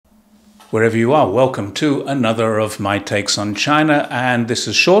Wherever you are, welcome to another of my takes on China, and this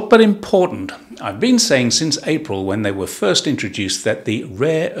is short but important. I've been saying since April, when they were first introduced, that the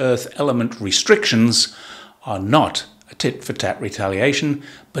rare earth element restrictions are not a tit-for-tat retaliation,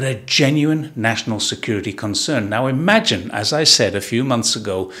 but a genuine national security concern. Now imagine, as I said a few months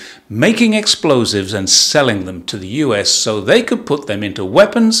ago, making explosives and selling them to the US so they could put them into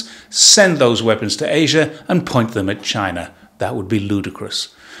weapons, send those weapons to Asia, and point them at China. That would be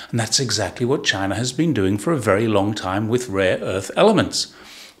ludicrous. And that's exactly what China has been doing for a very long time with rare earth elements.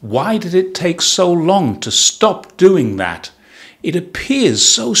 Why did it take so long to stop doing that? It appears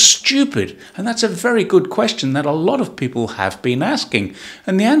so stupid, and that's a very good question that a lot of people have been asking.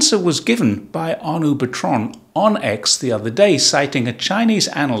 And the answer was given by Arnaud Bertrand on X the other day, citing a Chinese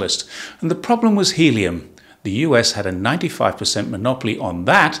analyst. And the problem was helium. The US had a 95% monopoly on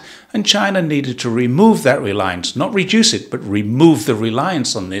that, and China needed to remove that reliance, not reduce it, but remove the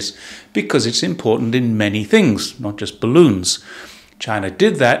reliance on this, because it's important in many things, not just balloons. China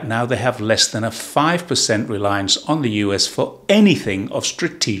did that. Now they have less than a 5% reliance on the US for anything of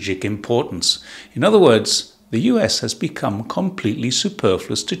strategic importance. In other words, the US has become completely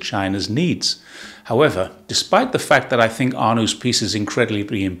superfluous to China's needs. However, despite the fact that I think Arnaud's piece is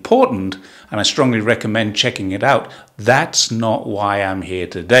incredibly important, and I strongly recommend checking it out, that's not why I'm here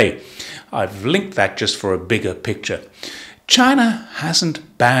today. I've linked that just for a bigger picture. China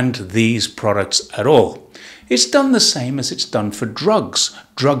hasn't banned these products at all. It's done the same as it's done for drugs,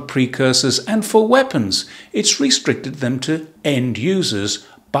 drug precursors, and for weapons. It's restricted them to end users,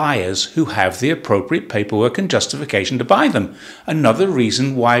 buyers who have the appropriate paperwork and justification to buy them. Another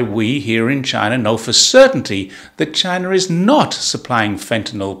reason why we here in China know for certainty that China is not supplying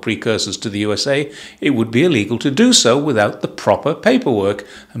fentanyl precursors to the USA. It would be illegal to do so without the proper paperwork.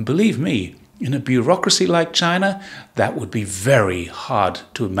 And believe me, in a bureaucracy like China, that would be very hard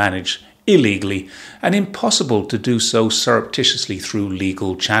to manage illegally, and impossible to do so surreptitiously through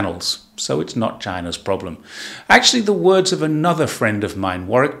legal channels. So it's not China's problem. Actually, the words of another friend of mine,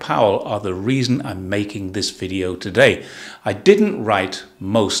 Warwick Powell, are the reason I'm making this video today. I didn't write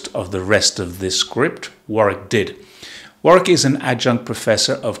most of the rest of this script. Warwick did. Warwick is an adjunct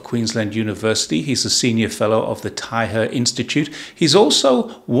professor of Queensland University. He's a senior fellow of the Tai He Institute. He's also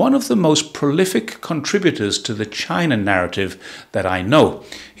one of the most prolific contributors to the China narrative that I know.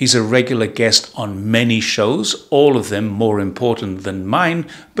 He's a regular guest on many shows, all of them more important than mine,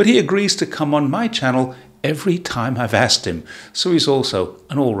 but he agrees to come on my channel every time I've asked him. So he's also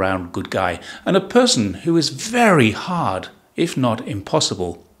an all-round good guy, and a person who is very hard, if not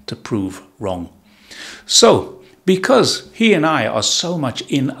impossible, to prove wrong. So, because he and I are so much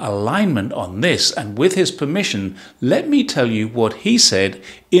in alignment on this, and with his permission, let me tell you what he said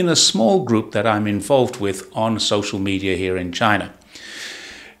in a small group that I'm involved with on social media here in China.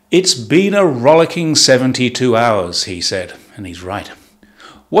 It's been a rollicking 72 hours, he said, and he's right.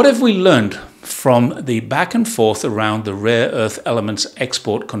 What have we learned from the back and forth around the rare earth elements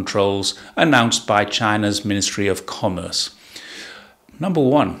export controls announced by China's Ministry of Commerce? Number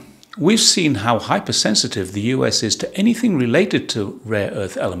one, we've seen how hypersensitive the US is to anything related to rare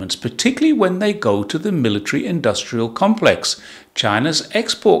earth elements, particularly when they go to the military-industrial complex. China's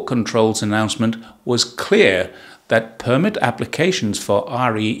export controls announcement was clear that permit applications for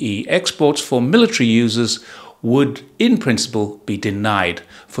REE exports for military users would, in principle, be denied.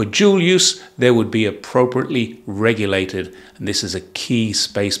 For dual use, they would be appropriately regulated. And this is a key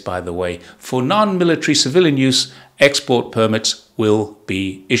space, by the way. For non-military civilian use, export permits will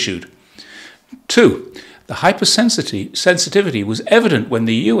be issued. 2. The hypersensitivity was evident when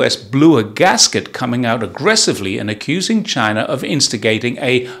the US blew a gasket, coming out aggressively and accusing China of instigating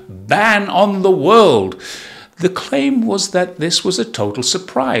a ban on the world. The claim was that this was a total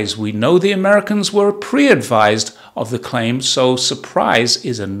surprise. We know the Americans were pre-advised of the claim, so surprise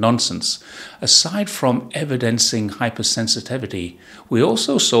is a nonsense. Aside from evidencing hypersensitivity, we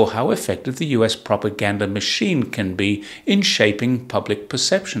also saw how effective the US propaganda machine can be in shaping public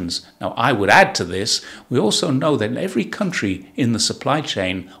perceptions. Now, I would add to this, we also know that every country in the supply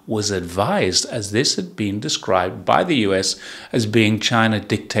chain was advised, as this had been described by the US as being China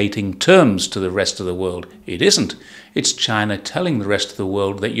dictating terms to the rest of the world. It isn't. It's China telling the rest of the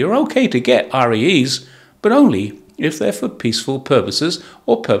world that you're okay to get REEs, but only if they're for peaceful purposes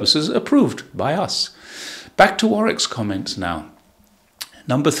or purposes approved by us. Back to Warwick's comments now.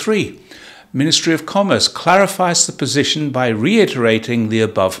 Number 3, Ministry of Commerce clarifies the position by reiterating the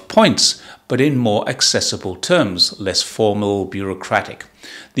above points, but in more accessible terms, less formal, bureaucratic.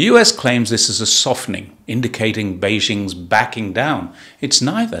 The US claims this is a softening, indicating Beijing's backing down. It's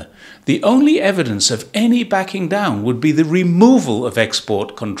neither. The only evidence of any backing down would be the removal of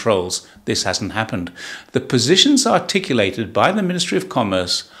export controls. This hasn't happened. The positions articulated by the Ministry of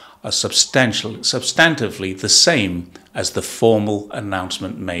Commerce are substantively the same as the formal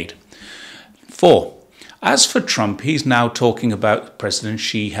announcement made. 4. As for Trump, he's now talking about President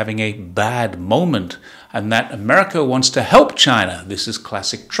Xi having a bad moment and that America wants to help China. This is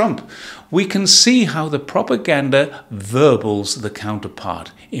classic Trump. We can see how the propaganda verbals the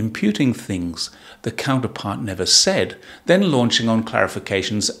counterpart, imputing things the counterpart never said, then launching on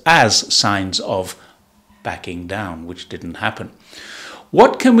clarifications as signs of backing down, which didn't happen.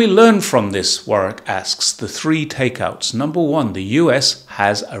 What can we learn from this, Warwick asks. The 3 takeouts. Number 1, the US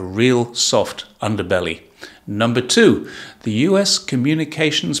has a real soft underbelly. Number 2, the US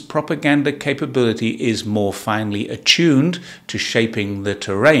communications propaganda capability is more finely attuned to shaping the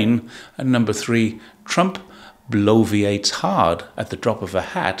terrain. And number 3, Trump bloviates hard at the drop of a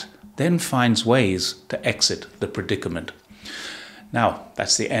hat, then finds ways to exit the predicament. Now,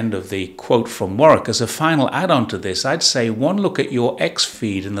 that's the end of the quote from Warwick. As a final add-on to this, I'd say one look at your X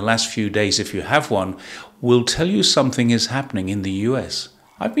feed in the last few days, if you have one, will tell you something is happening in the US.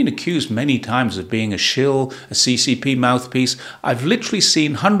 I've been accused many times of being a shill, a CCP mouthpiece. I've literally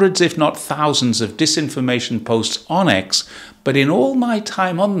seen hundreds, if not thousands, of disinformation posts on X, but in all my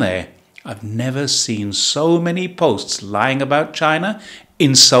time on there, I've never seen so many posts lying about China,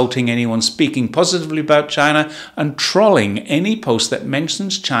 insulting anyone speaking positively about China, and trolling any post that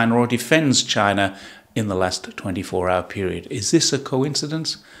mentions China or defends China in the last 24-hour period. Is this a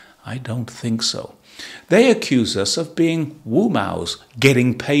coincidence? I don't think so. They accuse us of being Wu-Maos,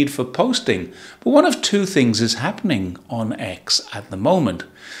 getting paid for posting. But one of 2 things is happening on X at the moment.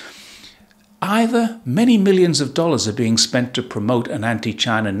 Either many millions of dollars are being spent to promote an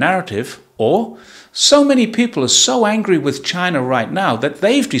anti-China narrative, or so many people are so angry with China right now that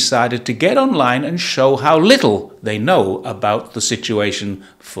they've decided to get online and show how little they know about the situation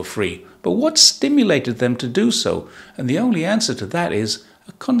for free. But what stimulated them to do so? And the only answer to that is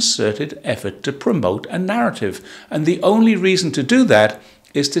a concerted effort to promote a narrative. And the only reason to do that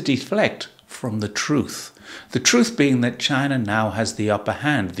is to deflect from the truth. The truth being that China now has the upper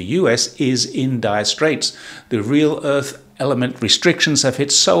hand. The US is in dire straits. The real earth element restrictions have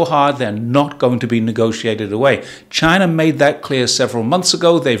hit so hard they're not going to be negotiated away. China made that clear several months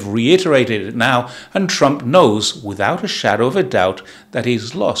ago. They've reiterated it now. And Trump knows without a shadow of a doubt that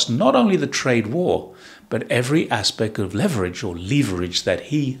he's lost not only the trade war, but every aspect of leverage or leverage that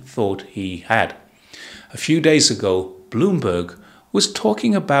he thought he had. A few days ago, Bloomberg was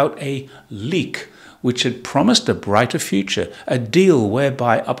talking about a leak which had promised a brighter future, a deal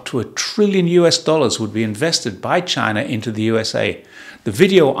whereby up to $1 trillion would be invested by China into the USA. The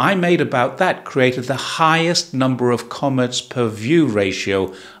video I made about that created the highest number of comments per view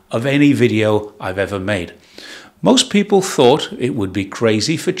ratio of any video I've ever made. Most people thought it would be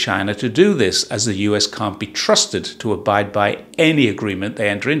crazy for China to do this, as the US can't be trusted to abide by any agreement they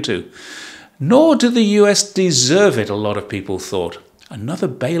enter into. Nor do the US deserve it, a lot of people thought. Another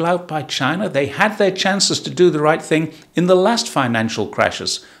bailout by China? They had their chances to do the right thing in the last financial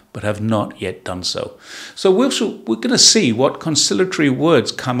crashes, but have not yet done so. So we're going to see what conciliatory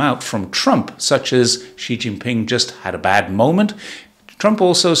words come out from Trump, such as Xi Jinping just had a bad moment. Trump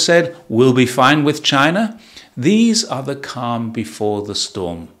also said, we'll be fine with China. These are the calm before the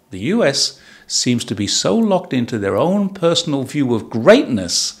storm. The US seems to be so locked into their own personal view of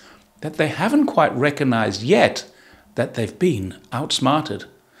greatness that they haven't quite recognized yet that they've been outsmarted.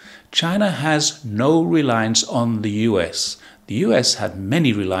 China has no reliance on the US. The US had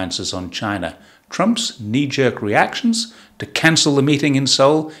many reliances on China. Trump's knee-jerk reactions to cancel the meeting in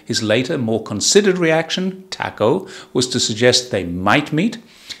Seoul, his later, more considered reaction, TACO, was to suggest they might meet.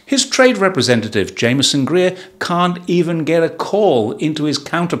 His trade representative, Jameson Greer, can't even get a call into his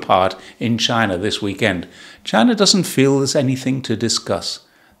counterpart in China this weekend. China doesn't feel there's anything to discuss.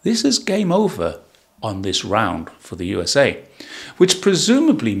 This is game over on this round for the USA, which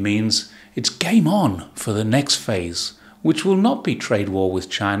presumably means it's game on for the next phase, which will not be trade war with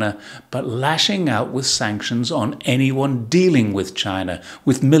China, but lashing out with sanctions on anyone dealing with China,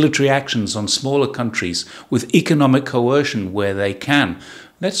 with military actions on smaller countries, with economic coercion where they can.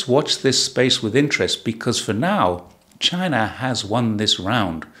 Let's watch this space with interest, because for now, China has won this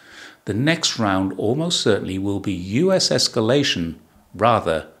round. The next round almost certainly will be US escalation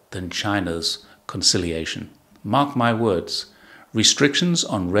rather than China's conciliation. Mark my words, restrictions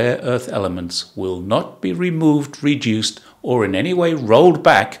on rare earth elements will not be removed, reduced, or in any way rolled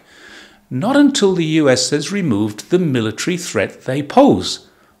back, not until the US has removed the military threat they pose.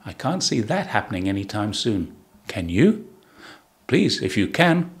 I can't see that happening anytime soon. Can you? Please, if you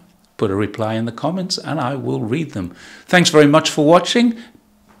can, put a reply in the comments and I will read them. Thanks very much for watching.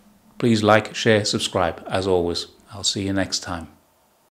 Please like, share, subscribe. As always, I'll see you next time.